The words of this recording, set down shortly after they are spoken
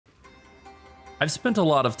I've spent a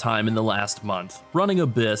lot of time in the last month running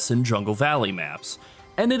Abyss and Jungle Valley maps,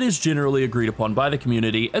 and it is generally agreed upon by the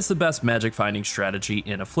community as the best magic finding strategy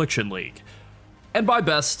in Affliction League. And by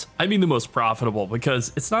best, I mean the most profitable,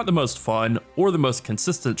 because it's not the most fun or the most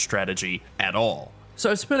consistent strategy at all. So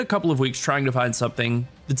I've spent a couple of weeks trying to find something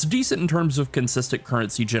that's decent in terms of consistent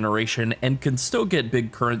currency generation and can still get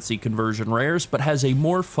big currency conversion rares, but has a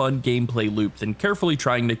more fun gameplay loop than carefully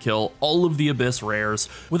trying to kill all of the Abyss rares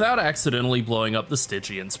without accidentally blowing up the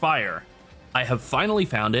Stygian Spire. I have finally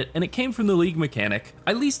found it, and it came from the League mechanic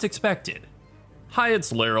I least expected. Hi,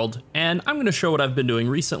 it's Llarold, and I'm going to show what I've been doing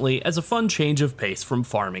recently as a fun change of pace from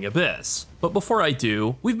farming Abyss. But before I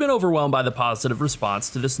do, we've been overwhelmed by the positive response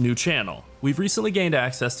to this new channel. We've recently gained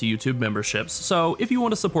access to YouTube memberships, so if you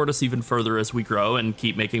want to support us even further as we grow and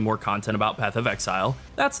keep making more content about Path of Exile,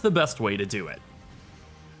 that's the best way to do it.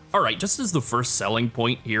 Alright, just as the first selling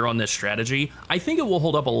point here on this strategy, I think it will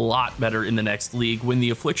hold up a lot better in the next league when the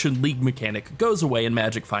Affliction League mechanic goes away and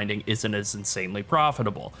magic finding isn't as insanely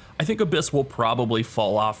profitable. I think Abyss will probably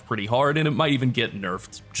fall off pretty hard, and it might even get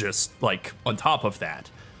nerfed just like on top of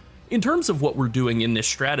that. In terms of what we're doing in this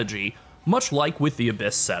strategy, much like with the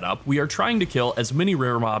Abyss setup, we are trying to kill as many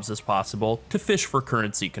rare mobs as possible to fish for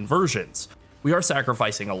currency conversions. We are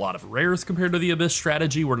sacrificing a lot of rares compared to the Abyss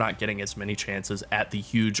strategy. We're not getting as many chances at the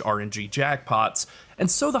huge RNG jackpots,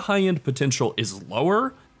 and so the high-end potential is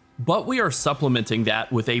lower, but we are supplementing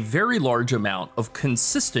that with a very large amount of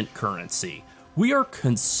consistent currency. We are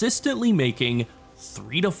consistently making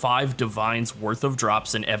 3 to 5 divines worth of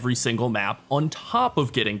drops in every single map on top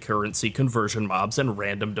of getting currency conversion mobs and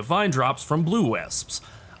random divine drops from blue wisps.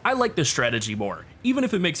 I like this strategy more, even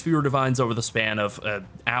if it makes fewer divines over the span of an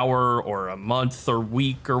hour or a month or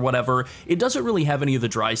week or whatever. It doesn't really have any of the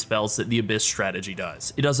dry spells that the Abyss strategy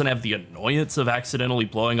does. It doesn't have the annoyance of accidentally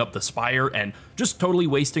blowing up the Spire and just totally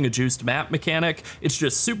wasting a juiced map mechanic. It's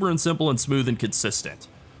just super and simple and smooth and consistent.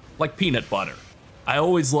 Like peanut butter. I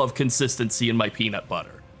always love consistency in my peanut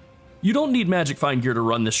butter. You don't need Magic Find gear to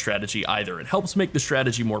run this strategy either. It helps make the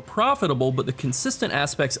strategy more profitable, but the consistent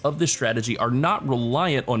aspects of this strategy are not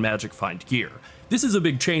reliant on Magic Find gear. This is a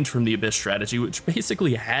big change from the Abyss strategy, which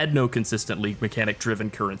basically had no consistent League mechanic driven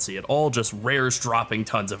currency at all, just rares dropping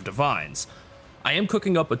tons of divines. I am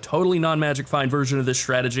cooking up a totally non-Magic Find version of this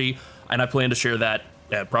strategy, and I plan to share that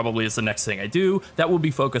probably is the next thing I do. That will be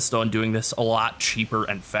focused on doing this a lot cheaper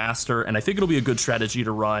and faster, and I think it'll be a good strategy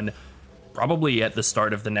to run probably at the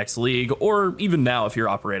start of the next league, or even now if you're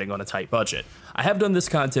operating on a tight budget. I have done this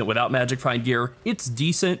content without Magic Find gear. It's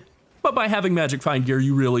decent, but by having Magic Find gear,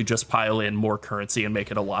 you really just pile in more currency and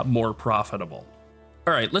make it a lot more profitable.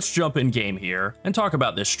 Alright, let's jump in game here and talk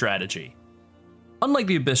about this strategy. Unlike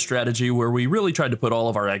the Abyss strategy, where we really tried to put all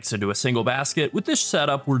of our eggs into a single basket, with this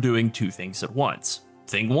setup we're doing two things at once.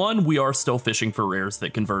 Thing one, we are still fishing for rares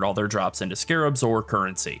that convert all their drops into Scarabs or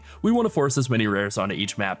currency. We want to force as many rares onto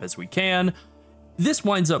each map as we can. This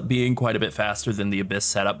winds up being quite a bit faster than the Abyss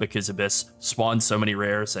setup because Abyss spawns so many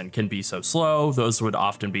rares and can be so slow. Those would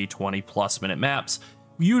often be 20+ minute maps.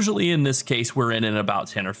 Usually in this case, we're in about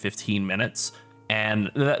 10 or 15 minutes,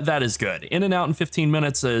 and that is good. In and out in 15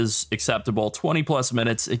 minutes is acceptable. 20+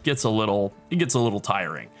 minutes, it gets a little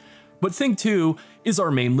tiring. But thing two is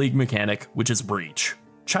our main league mechanic, which is Breach.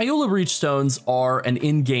 Chayula Breachstones are an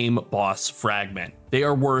in-game boss fragment. They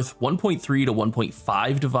are worth 1.3 to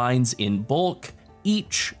 1.5 divines in bulk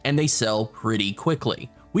each, and they sell pretty quickly.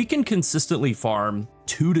 We can consistently farm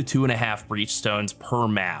 2 to 2.5 Breachstones per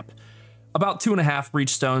map. About 2.5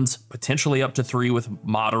 Breachstones, potentially up to 3 with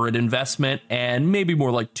moderate investment, and maybe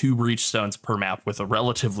more like 2 Breachstones per map with a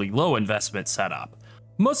relatively low investment setup.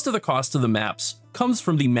 Most of the cost of the maps comes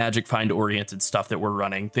from the Magic Find oriented stuff that we're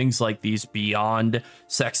running, things like these Beyond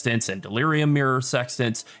Sextants and Delirium Mirror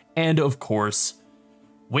Sextants, and of course,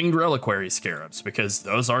 Winged Reliquary Scarabs, because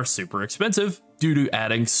those are super expensive due to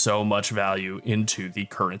adding so much value into the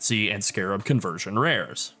currency and Scarab conversion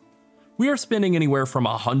rares. We are spending anywhere from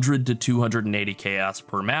 100 to 280 chaos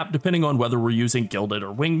per map, depending on whether we're using Gilded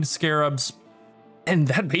or Winged Scarabs. And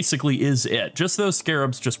that basically is it. Just those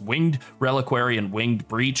Scarabs, just Winged Reliquary and Winged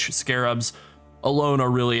Breach Scarabs alone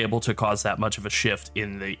are really able to cause that much of a shift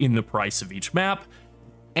in the price of each map.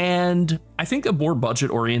 And I think a more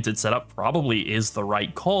budget-oriented setup probably is the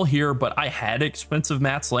right call here, but I had expensive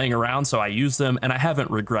mats laying around, so I used them, and I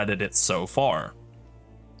haven't regretted it so far.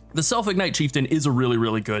 The Self-Ignite Chieftain is a really,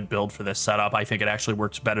 really good build for this setup. I think it actually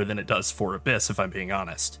works better than it does for Abyss, if I'm being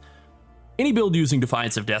honest. Any build using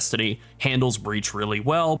Defiance of Destiny handles Breach really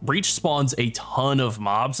well. Breach spawns a ton of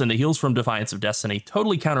mobs, and the heals from Defiance of Destiny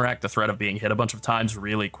totally counteract the threat of being hit a bunch of times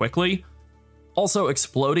really quickly. Also,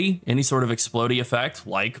 Explodey, any sort of Explodey effect,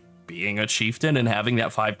 like being a chieftain and having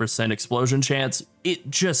that 5% explosion chance, it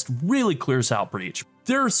just really clears out Breach.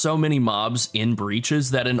 There are so many mobs in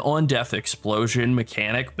Breaches that an on-death explosion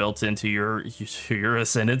mechanic built into your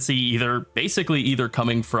ascendancy, basically either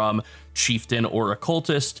coming from chieftain or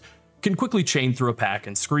occultist, can quickly chain through a pack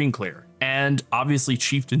and screen clear. And obviously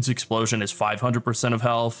Chieftain's explosion is 500% of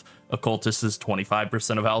health, occultist is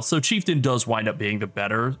 25% of health, so Chieftain does wind up being the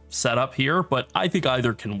better setup here, but I think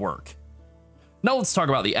either can work. Now let's talk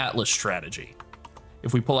about the Atlas strategy.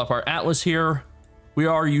 If we pull up our Atlas here, we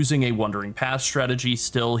are using a Wandering Path strategy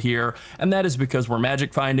still here, and that is because we're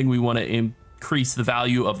magic finding. We want to increase the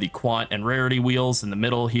value of the quant and rarity wheels in the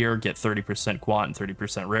middle here, get 30% quant and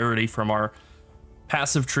 30% rarity from our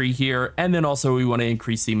passive tree here, and then also we want to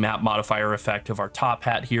increase the map modifier effect of our top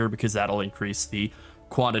hat here because that'll increase the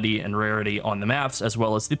quantity and rarity on the maps as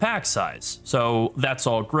well as the pack size. So that's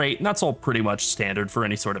all great, and that's all pretty much standard for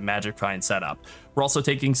any sort of magic find setup. We're also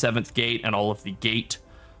taking 7th gate and all of the gate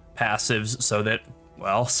passives so that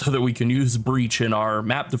we can use Breach in our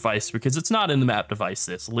map device because it's not in the map device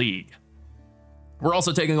this league. We're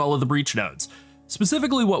also taking all of the Breach nodes.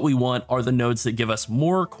 Specifically, what we want are the nodes that give us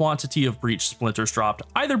more quantity of Breach splinters dropped,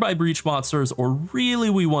 either by Breach monsters, or really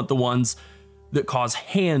we want the ones that cause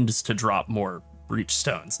hands to drop more Breach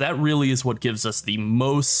stones. That really is what gives us the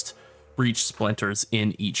most Breach splinters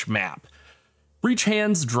in each map. Breach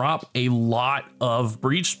hands drop a lot of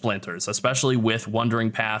Breach splinters, especially with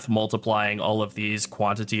Wandering Path multiplying all of these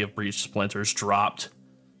quantity of Breach splinters dropped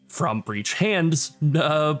from Breach hands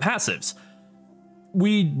passives.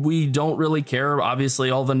 We don't really care.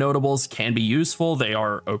 Obviously, all the notables can be useful. They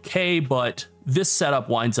are okay, but this setup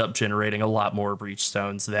winds up generating a lot more Breach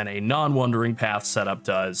stones than a non-Wandering Path setup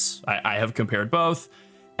does. I have compared both,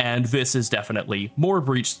 and this is definitely more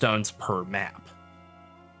Breach stones per map.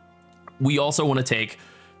 We also want to take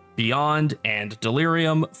Beyond and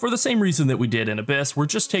Delirium for the same reason that we did in Abyss. We're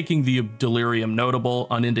just taking the Delirium notable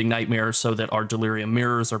Unending Nightmare so that our Delirium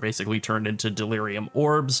mirrors are basically turned into Delirium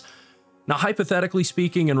orbs. Now, hypothetically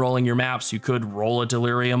speaking, in rolling your maps, you could roll a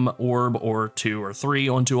Delirium orb or 2 or 3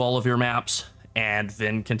 onto all of your maps and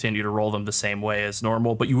then continue to roll them the same way as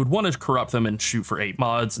normal, but you would want to corrupt them and shoot for 8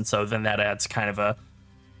 mods, and so then that adds kind of a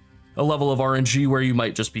level of RNG where you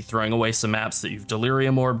might just be throwing away some maps that you've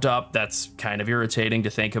Delirium orbed up. That's kind of irritating to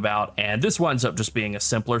think about, and this winds up just being a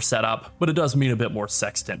simpler setup, but it does mean a bit more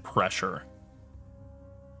Sextant pressure.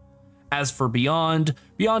 As for Beyond,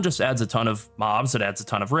 Beyond just adds a ton of mobs, it adds a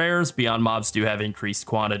ton of rares. Beyond mobs do have increased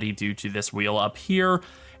quantity due to this wheel up here,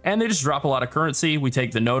 and they just drop a lot of currency. We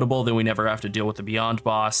take the notable, then we never have to deal with the Beyond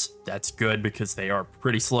boss. That's good because they are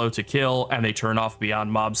pretty slow to kill, and they turn off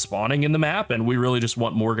Beyond mobs spawning in the map, and we really just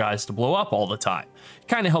want more guys to blow up all the time. It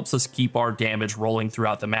kind of helps us keep our damage rolling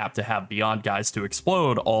throughout the map to have Beyond guys to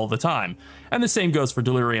explode all the time. And the same goes for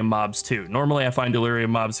Delirium mobs too. Normally I find Delirium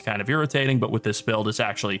mobs kind of irritating, but with this build it's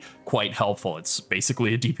actually quite helpful. It's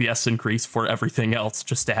basically a DPS increase for everything else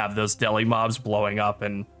just to have those deli mobs blowing up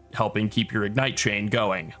and helping keep your ignite chain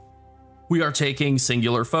going. We are taking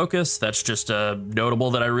Singular Focus. That's just a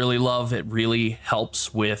notable that I really love. It really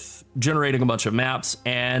helps with generating a bunch of maps,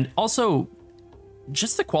 and also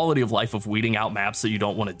just the quality of life of weeding out maps that you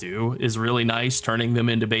don't want to do is really nice, turning them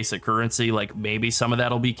into basic currency. Like maybe some of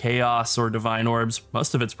that'll be Chaos or Divine Orbs.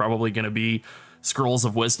 Most of it's probably going to be Scrolls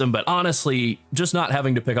of Wisdom, but honestly, just not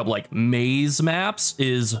having to pick up like maze maps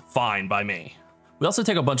is fine by me. We also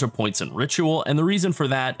take a bunch of points in Ritual, and the reason for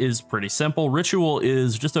that is pretty simple. Ritual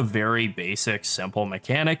is just a very basic, simple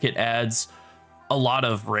mechanic. It adds a lot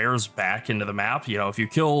of rares back into the map. You know, if you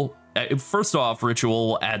kill... First off, Ritual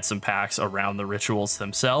will add some packs around the rituals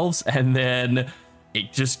themselves, and then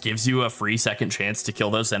it just gives you a free second chance to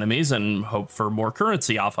kill those enemies and hope for more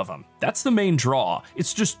currency off of them. That's the main draw.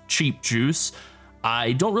 It's just cheap juice.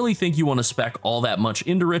 I don't really think you want to spec all that much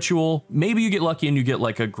into Ritual. Maybe you get lucky and you get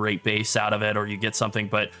like a great base out of it, or you get something,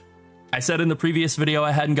 but I said in the previous video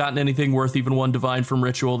I hadn't gotten anything worth even 1 Divine from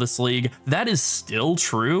Ritual this league. That is still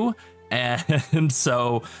true, and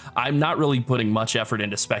so I'm not really putting much effort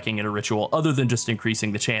into speccing into Ritual other than just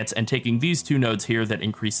increasing the chance and taking these 2 nodes here that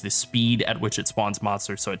increase the speed at which it spawns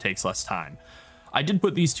monsters so it takes less time. I did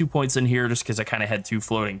put these 2 points in here just because I kind of had 2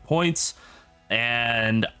 floating points.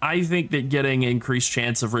 And I think that getting increased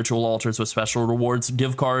chance of ritual altars with special rewards,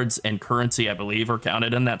 gift cards, and currency, I believe, are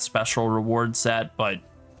counted in that special reward set. But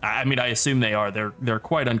I mean, I assume they are. They're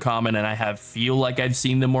quite uncommon, and I feel like I've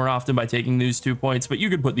seen them more often by taking these 2 points. But you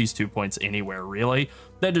could put these 2 points anywhere, really.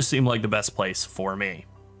 That just seemed like the best place for me.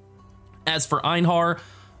 As for Einhar,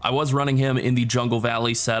 I was running him in the Jungle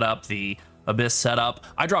Valley setup, the Abyss setup.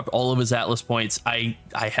 I dropped all of his Atlas points. I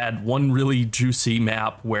had one really juicy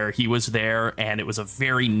map where he was there, and it was a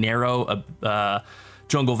very narrow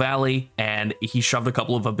jungle valley, and he shoved a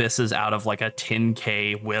couple of abysses out of like a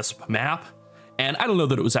 10k wisp map. And I don't know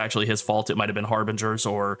that it was actually his fault. It might have been Harbinger's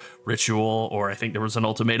or Ritual, or I think there was an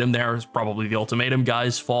ultimatum there. It's probably the ultimatum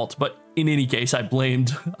guy's fault. But in any case, I blamed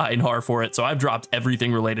Einhar for it. So I've dropped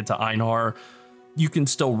everything related to Einhar. You can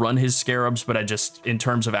still run his Scarabs, but I just, in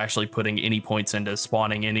terms of actually putting any points into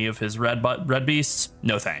spawning any of his red beasts,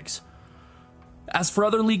 no thanks. As for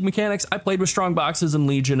other League mechanics, I played with strong boxes and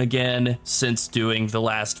Legion again since doing the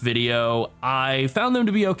last video. I found them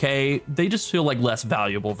to be okay. They just feel like less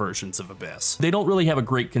valuable versions of Abyss. They don't really have a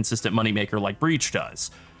great consistent moneymaker like Breach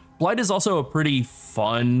does. Blight is also a pretty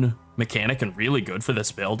fun mechanic and really good for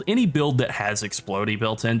this build. Any build that has Explodey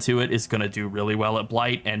built into it is going to do really well at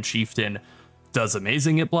Blight, and Chieftain does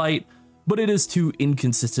amazing at Blight, but it is too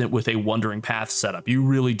inconsistent with a Wandering Path setup. You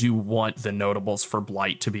really do want the notables for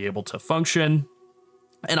Blight to be able to function,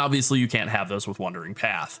 and obviously you can't have those with Wandering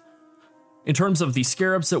Path. In terms of the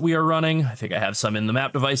Scarabs that we are running, I think I have some in the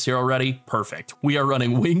map device here already. Perfect. We are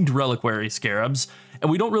running Winged Reliquary Scarabs, and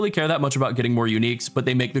we don't really care that much about getting more uniques, but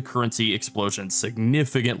they make the currency explosion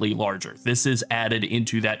significantly larger. This is added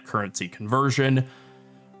into that currency conversion,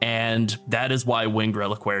 and that is why Winged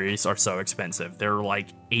Reliquaries are so expensive. They're like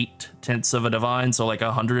 8/10 of a divine, so like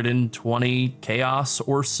 120 chaos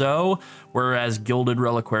or so, whereas Gilded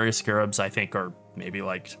Reliquary Scarabs I think are maybe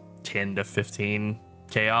like 10 to 15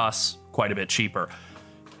 chaos, quite a bit cheaper.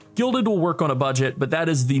 Gilded will work on a budget, but that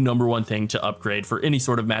is the #1 thing to upgrade for any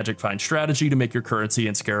sort of Magic Find strategy to make your currency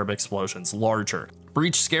and Scarab explosions larger.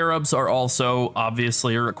 Breach Scarabs are also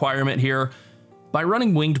obviously a requirement here. By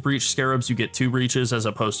running Winged Breach Scarabs, you get 2 breaches as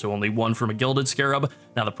opposed to only 1 from a Gilded Scarab.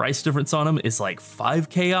 Now the price difference on them is like 5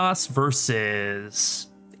 chaos versus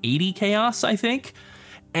 80 chaos, I think.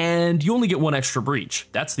 And you only get 1 extra breach.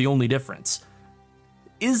 That's the only difference.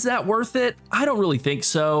 Is that worth it? I don't really think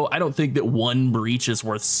so. I don't think that 1 breach is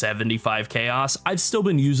worth 75 chaos. I've still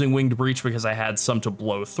been using Winged Breach because I had some to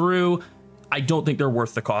blow through. I don't think they're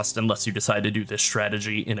worth the cost unless you decide to do this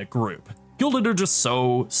strategy in a group. Gilded are just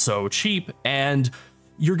so cheap, and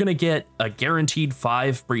you're gonna get a guaranteed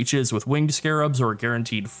 5 breaches with Winged Scarabs or a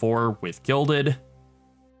guaranteed 4 with Gilded.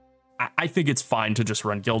 I think it's fine to just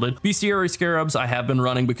run Gilded. Bestiary Scarabs I have been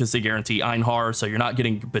running because they guarantee Einhar, so you're not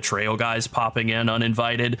getting Betrayal guys popping in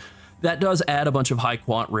uninvited. That does add a bunch of high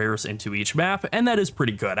quant rares into each map, and that is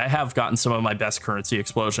pretty good. I have gotten some of my best currency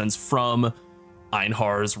explosions from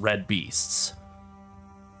Einhar's red beasts.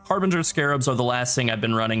 Harbinger Scarabs are the last thing I've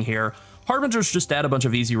been running here. Harbingers just add a bunch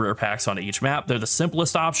of easy rare packs onto each map. They're the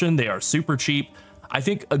simplest option. They are super cheap. I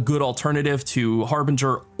think a good alternative to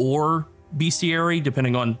Harbinger or Bestiary,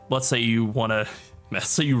 depending on, let's say you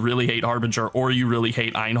really hate Harbinger or you really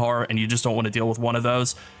hate Einhar and you just don't want to deal with one of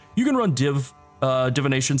those, you can run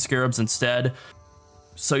Divination Scarabs instead.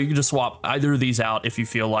 So you can just swap either of these out if you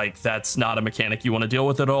feel like that's not a mechanic you want to deal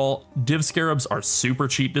with at all. Div Scarabs are super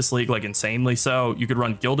cheap this league, like insanely so. You could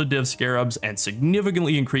run Gilded Div Scarabs and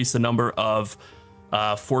significantly increase the number of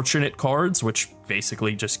fortunate cards, which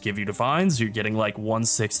basically just give you divines. You're getting like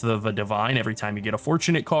 1/6 of a divine every time you get a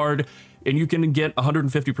fortunate card, and you can get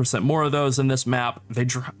 150% more of those in this map. They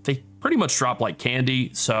pretty much drop like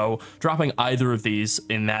candy, so dropping either of these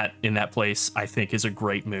in that place I think is a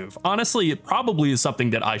great move. Honestly, it probably is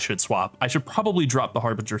something that I should swap. I should probably drop the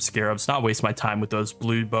Harbinger Scarabs, not waste my time with those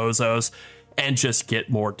blue bozos, and just get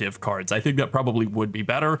more div cards. I think that probably would be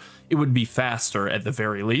better. It would be faster at the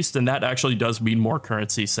very least, and that actually does mean more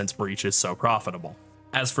currency since Breach is so profitable.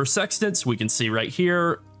 As for Sextants, we can see right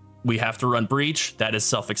here, we have to run Breach. That is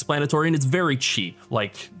self-explanatory, and it's very cheap,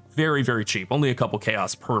 like very, very cheap. Only a couple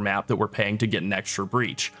chaos per map that we're paying to get an extra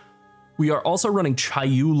Breach. We are also running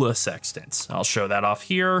Chayula Sextants. I'll show that off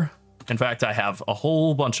here. In fact, I have a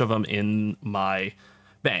whole bunch of them in my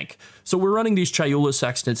bank. So we're running these Chayula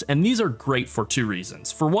Sextants, and these are great for 2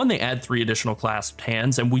 reasons. For one, they add 3 additional clasped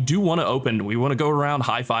hands, and we do want to go around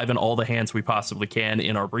high-fiving all the hands we possibly can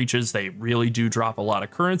in our breaches. They really do drop a lot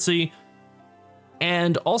of currency.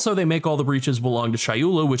 And also they make all the breaches belong to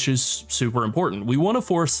Chayula, which is super important. We want to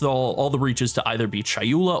force all the breaches to either be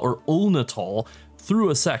Chayula or Ulnatal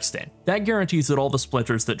through a Sextant. That guarantees that all the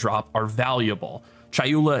splinters that drop are valuable.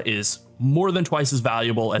 Chayula is more than twice as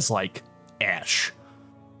valuable as like Ash.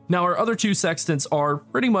 Now our other 2 Sextants are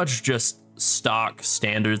pretty much just stock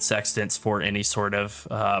standard Sextants for any sort of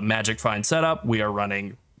Magic Find setup. We are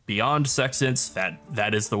running Beyond Sextants.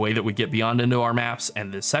 That is the way that we get Beyond into our maps,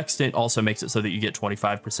 and the Sextant also makes it so that you get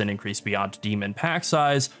 25% increase Beyond Demon pack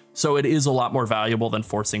size, so it is a lot more valuable than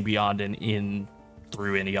forcing Beyond in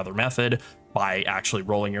through any other method by actually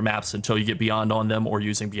rolling your maps until you get Beyond on them or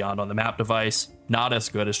using Beyond on the map device. Not as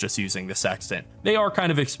good as just using the Sextant. They are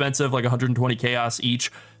kind of expensive, like 120 chaos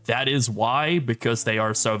each. That is why, because they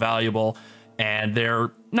are so valuable, and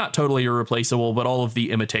they're not totally irreplaceable, but all of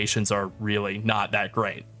the imitations are really not that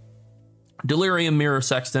great. Delirium Mirror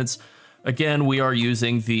Sextants. Again, we are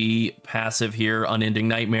using the passive here, Unending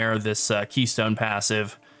Nightmare, this Keystone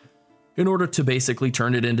passive, in order to basically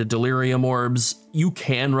turn it into Delirium Orbs. You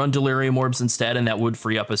can run Delirium Orbs instead, and that would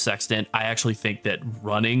free up a Sextant. I actually think that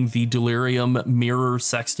running the Delirium Mirror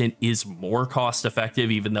Sextant is more cost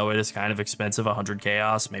effective, even though it is kind of expensive, 100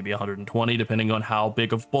 chaos, maybe 120, depending on how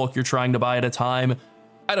big of bulk you're trying to buy at a time.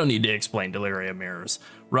 I don't need to explain Delirium Mirrors,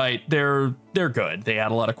 right? They're good. They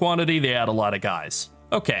add a lot of quantity, they add a lot of guys.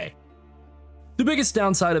 Okay. The biggest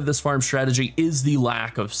downside of this farm strategy is the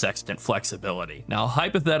lack of Sextant flexibility. Now,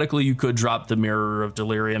 hypothetically, you could drop the Mirror of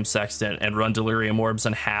Delirium Sextant and run Delirium Orbs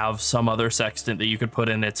and have some other Sextant that you could put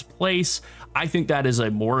in its place. I think that is a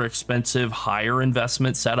more expensive, higher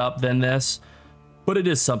investment setup than this, but it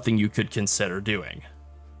is something you could consider doing.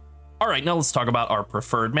 All right, now let's talk about our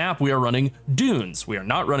preferred map. We are running Dunes. We are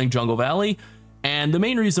not running Jungle Valley. And the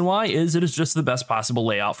main reason why is it is just the best possible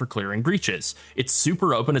layout for clearing breaches. It's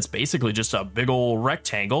super open, it's basically just a big old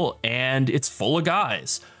rectangle, and it's full of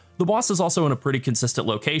guys. The boss is also in a pretty consistent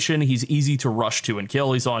location. He's easy to rush to and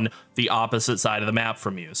kill. He's on the opposite side of the map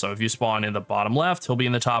from you. So if you spawn in the bottom left, he'll be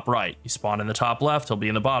in the top right. You spawn in the top left, he'll be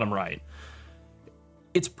in the bottom right.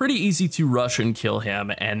 It's pretty easy to rush and kill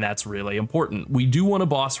him, and that's really important. We do want a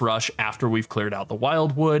boss rush after we've cleared out the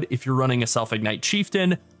Wildwood. If you're running a Self-Ignite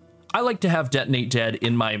Chieftain, I like to have Detonate Dead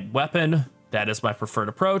in my weapon. That is my preferred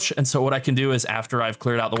approach. And so what I can do is after I've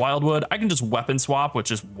cleared out the Wildwood, I can just weapon swap, which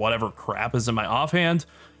is whatever crap is in my offhand,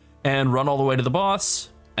 and run all the way to the boss,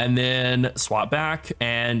 and then swap back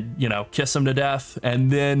and, you know, kiss him to death. And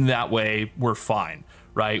then that way we're fine,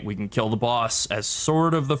 right? We can kill the boss as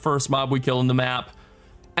sort of the first mob we kill in the map.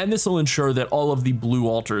 And this will ensure that all of the blue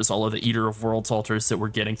altars, all of the Eater of Worlds altars that we're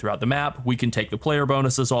getting throughout the map, we can take the player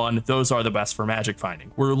bonuses on. Those are the best for magic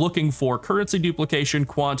finding. We're looking for currency duplication,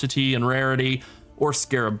 quantity and rarity, or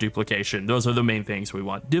scarab duplication. Those are the main things we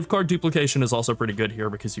want. Div card duplication is also pretty good here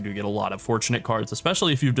because you do get a lot of fortunate cards,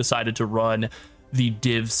 especially if you've decided to run the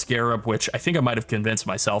div scarab, which I think I might have convinced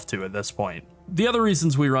myself to at this point. The other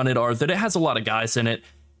reasons we run it are that it has a lot of guys in it,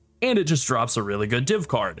 and it just drops a really good div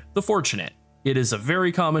card, the fortunate. It is a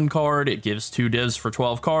very common card. It gives 2 divs for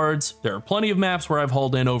 12 cards. There are plenty of maps where I've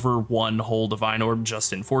hauled in over 1 whole Divine Orb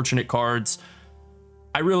just in fortunate cards.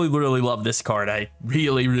 I really love this card. I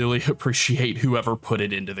really appreciate whoever put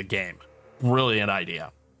it into the game. Brilliant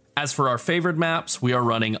idea. As for our favorite maps, we are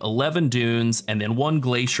running 11 Dunes and then 1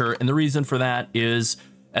 Glacier. And the reason for that is,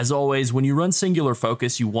 as always, when you run Singular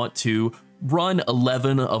Focus, you want to run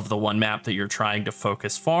 11 of the one map that you're trying to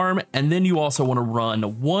focus farm, and then you also want to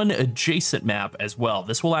run 1 adjacent map as well.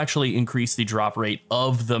 This will actually increase the drop rate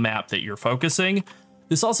of the map that you're focusing.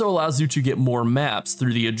 This also allows you to get more maps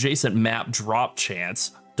through the adjacent map drop chance.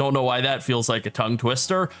 Don't know why that feels like a tongue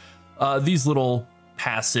twister. These little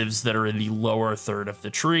passives that are in the lower third of the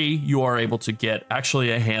tree, you are able to get actually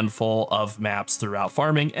a handful of maps throughout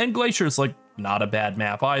farming, and Glacier's like not a bad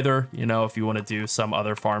map either. You know, if you want to do some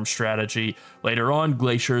other farm strategy later on,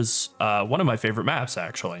 Glacier's one of my favorite maps,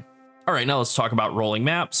 actually. All right, now let's talk about rolling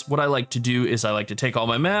maps. What I like to do is I like to take all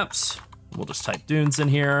my maps. We'll just type Dunes in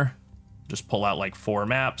here, just pull out like 4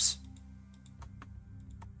 maps.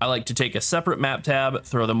 I like to take a separate map tab,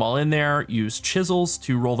 throw them all in there, use chisels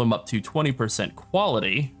to roll them up to 20%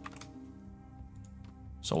 quality.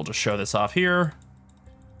 So we'll just show this off here.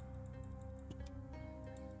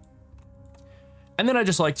 And then I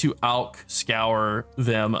just like to scour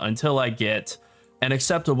them until I get an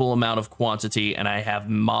acceptable amount of quantity and I have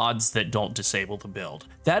mods that don't disable the build.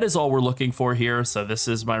 That is all we're looking for here. So this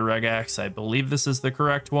is my regex. I believe this is the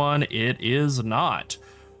correct one. It is not.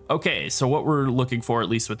 Okay, so what we're looking for, at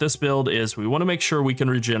least with this build, is we want to make sure we can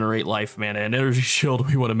regenerate life, mana, and energy shield.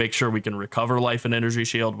 We want to make sure we can recover life and energy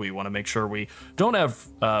shield. We want to make sure we don't have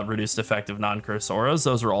reduced effective non-curse auras.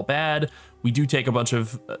 Those are all bad. We do take a bunch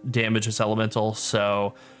of damage as elemental,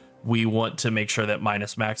 so we want to make sure that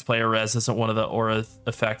minus max player res isn't one of the aura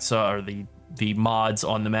effects or the mods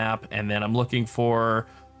on the map. And then I'm looking for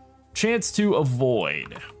chance to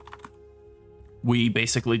avoid. We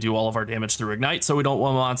basically do all of our damage through Ignite, so we don't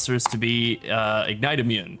want monsters to be Ignite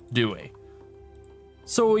immune, do we?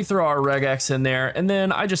 So we throw our regex in there, and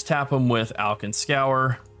then I just tap them with Alch and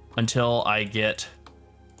Scour until I get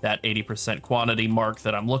that 80% quantity mark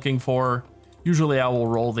that I'm looking for. Usually I will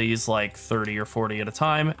roll these like 30 or 40 at a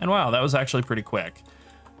time, and wow, that was actually pretty quick.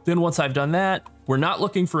 Then once I've done that, we're not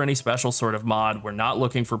looking for any special sort of mod. We're not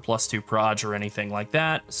looking for +2 proj or anything like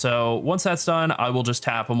that. So once that's done, I will just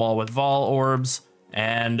tap them all with Vol orbs,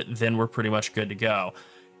 and then we're pretty much good to go.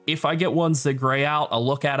 If I get ones that gray out, I'll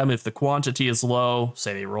look at them. If the quantity is low,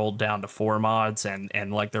 say they rolled down to 4 mods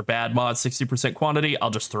and like they're bad mods, 60% quantity, I'll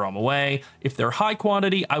just throw them away. If they're high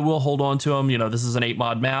quantity, I will hold on to them. You know, this is an 8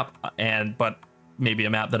 mod map, but maybe a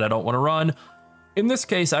map that I don't want to run. In this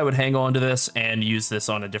case, I would hang on to this and use this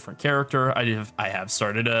on a different character. I have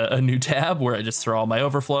started a new tab where I just throw all my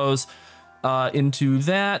overflows into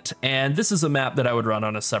that. And this is a map that I would run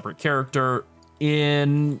on a separate character.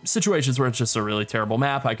 In situations where it's just a really terrible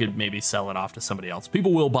map, I could maybe sell it off to somebody else.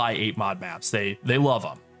 People will buy 8 mod maps. They love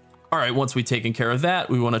them. All right, once we've taken care of that,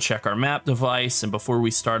 we want to check our map device. And before we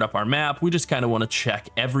start up our map, we just kind of want to check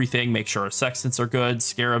everything, make sure our Sextants are good,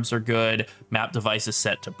 Scarabs are good, map device is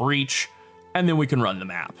set to breach, and then we can run the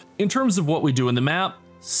map. In terms of what we do in the map,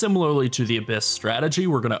 similarly to the Abyss strategy,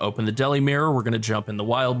 we're going to open the Deli Mirror, we're going to jump in the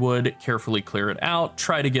Wildwood, carefully clear it out,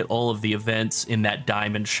 try to get all of the events in that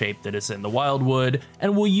diamond shape that is in the Wildwood,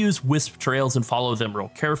 and we'll use wisp trails and follow them real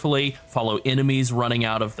carefully, follow enemies running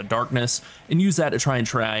out of the darkness, and use that to try and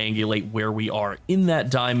triangulate where we are in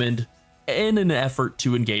that diamond in an effort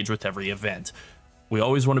to engage with every event. We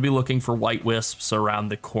always want to be looking for white wisps around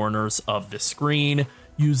the corners of the screen.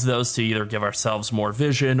 Use those to either give ourselves more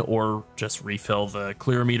vision or just refill the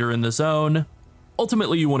clear meter in the zone.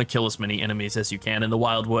 Ultimately, you want to kill as many enemies as you can in the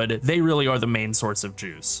Wildwood. They really are the main source of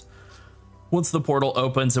juice. Once the portal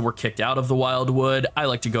opens and we're kicked out of the Wildwood, I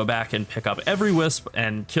like to go back and pick up every wisp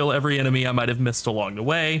and kill every enemy I might have missed along the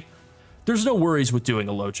way. There's no worries with doing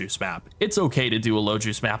a low juice map. It's okay to do a low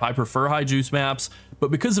juice map. I prefer high juice maps,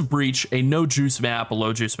 but because of Breach, a no juice map, a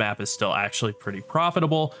low juice map is still actually pretty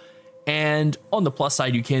profitable. And on the plus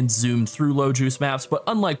side, you can zoom through low juice maps, but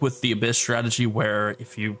unlike with the Abyss strategy, where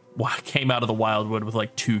if you came out of the Wildwood with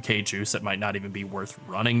like 2k juice, it might not even be worth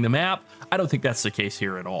running the map. I don't think that's the case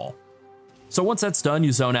here at all. So once that's done,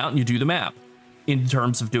 you zone out and you do the map. In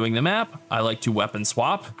terms of doing the map, I like to weapon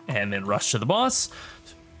swap and then rush to the boss,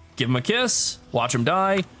 give him a kiss, watch him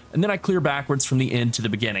die, and then I clear backwards from the end to the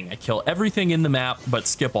beginning. I kill everything in the map, but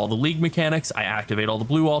skip all the League mechanics, I activate all the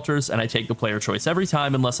blue altars, and I take the player choice every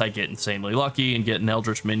time unless I get insanely lucky and get an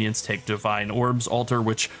Eldritch Minions take Divine Orbs altar,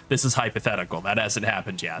 which this is hypothetical, that hasn't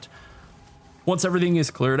happened yet. Once everything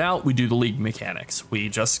is cleared out, we do the League mechanics. We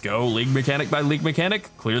just go League mechanic by League mechanic,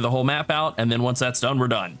 clear the whole map out, and then once that's done, we're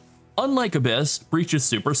done. Unlike Abyss, Breach is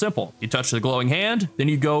super simple. You touch the glowing hand, then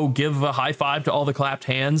you go give a high five to all the clasped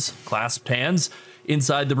hands,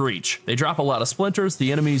 inside the Breach. They drop a lot of splinters.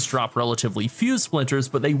 The enemies drop relatively few splinters,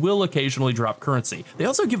 but they will occasionally drop currency. They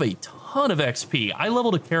also give a ton of XP. I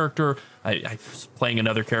leveled a character. I was playing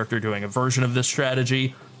another character doing a version of this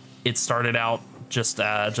strategy. It started out just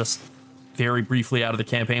very briefly out of the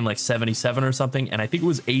campaign, like 77 or something, and I think it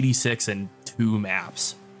was 86 in 2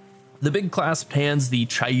 maps. The big clasped hands, the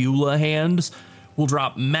Chayula hands, will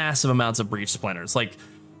drop massive amounts of Breach splinters, like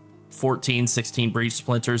 14, 16 Breach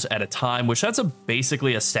splinters at a time, which that's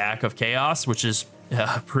basically a stack of chaos, which is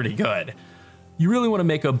pretty good. You really want to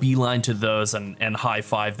make a beeline to those and high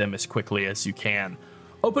five them as quickly as you can.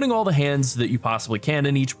 Opening all the hands that you possibly can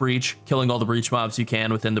in each Breach, killing all the Breach mobs you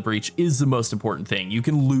can within the Breach is the most important thing. You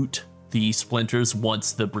can loot the splinters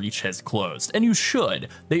once the Breach has closed, and you should.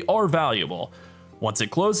 They are valuable. Once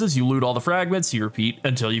it closes, you loot all the fragments, you repeat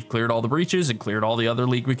until you've cleared all the breaches and cleared all the other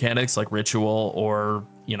League mechanics like Ritual, or,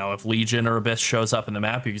 you know, if Legion or Abyss shows up in the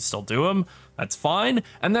map, you can still do them. That's fine,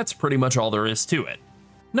 and that's pretty much all there is to it.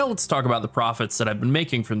 Now let's talk about the profits that I've been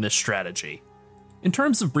making from this strategy. In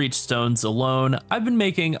terms of Breachstones alone, I've been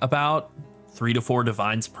making about 3 to 4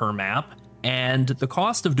 divines per map, and the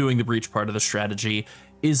cost of doing the Breach part of the strategy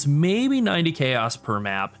is maybe 90 chaos per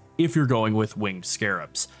map if you're going with Winged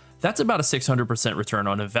Scarabs. That's about a 600% return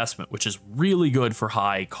on investment, which is really good for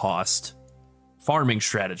high cost farming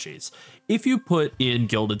strategies. If you put in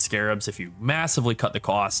Gilded Scarabs, if you massively cut the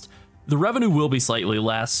cost, the revenue will be slightly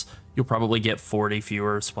less. You'll probably get 40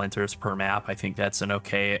 fewer splinters per map. I think that's an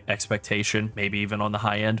okay expectation, maybe even on the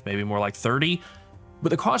high end, maybe more like 30. But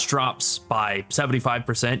the cost drops by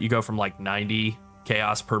 75%. You go from like 90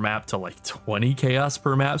 chaos per map to like 20 chaos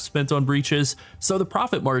per map spent on breaches. So the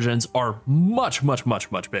profit margins are much, much,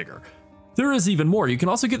 much, much bigger. There is even more. You can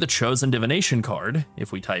also get the Chosen Divination card.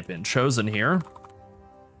 If we type in Chosen here,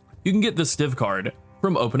 you can get this div card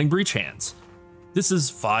from opening Breach hands. This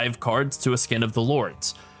is 5 cards to a Skin of the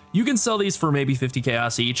Lords. You can sell these for maybe 50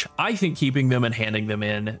 chaos each. I think keeping them and handing them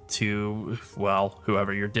in to, well,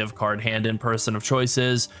 whoever your div card hand-in person of choice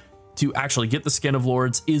is, to actually get the Skin of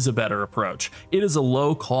Lords is a better approach. It is a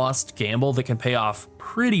low-cost gamble that can pay off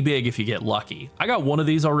pretty big if you get lucky. I got one of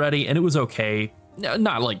these already, and it was okay.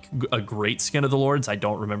 Not like a great Skin of the Lords, I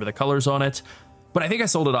don't remember the colors on it, but I think I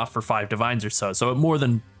sold it off for 5 Divines or so it more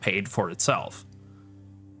than paid for itself.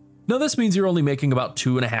 Now this means you're only making about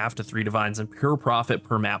 2.5 to 3 Divines in pure profit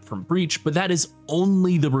per map from Breach, but that is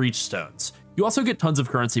only the Breachstones. You also get tons of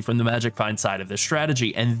currency from the Magic Find side of this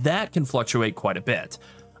strategy, and that can fluctuate quite a bit.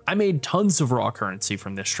 I made tons of raw currency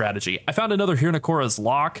from this strategy. I found another Hirnakora's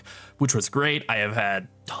Lock, which was great. I have had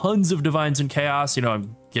tons of Divines in Chaos. You know,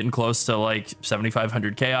 I'm getting close to like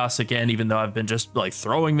 7,500 Chaos again, even though I've been just like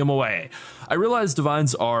throwing them away. I realize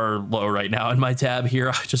Divines are low right now in my tab here.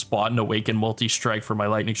 I just bought an Awaken Multi-Strike for my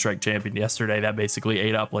Lightning Strike champion yesterday. That basically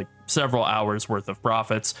ate up like several hours worth of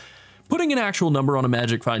profits. Putting an actual number on a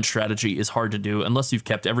Magic Find strategy is hard to do unless you've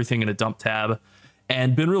kept everything in a dump tab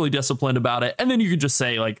and been really disciplined about it, and then you could just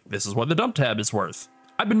say, like, this is what the dump tab is worth.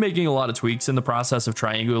 I've been making a lot of tweaks in the process of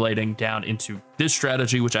triangulating down into this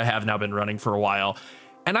strategy, which I have now been running for a while,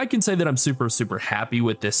 and I can say that I'm super happy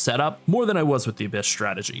with this setup, more than I was with the Abyss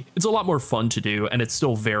strategy. It's a lot more fun to do, and it's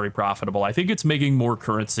still very profitable. I think it's making more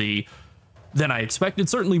currency than I expected,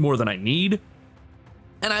 certainly more than I need,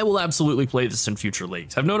 and I will absolutely play this in future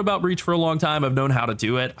leagues. I've known about Breach for a long time. I've known how to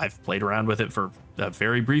do it. I've played around with it for a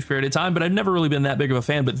very brief period of time, but I've never really been that big of a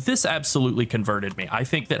fan, but this absolutely converted me. I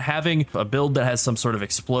think that having a build that has some sort of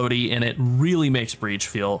explodey in it really makes Breach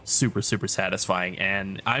feel super satisfying,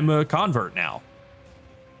 and I'm a convert now.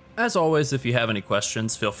 As always, if you have any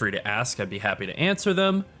questions, feel free to ask. I'd be happy to answer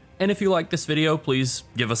them. And if you like this video, please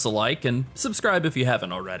give us a like and subscribe if you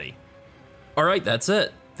haven't already. All right, that's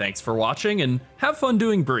it. Thanks for watching and have fun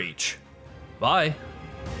doing Breach. Bye.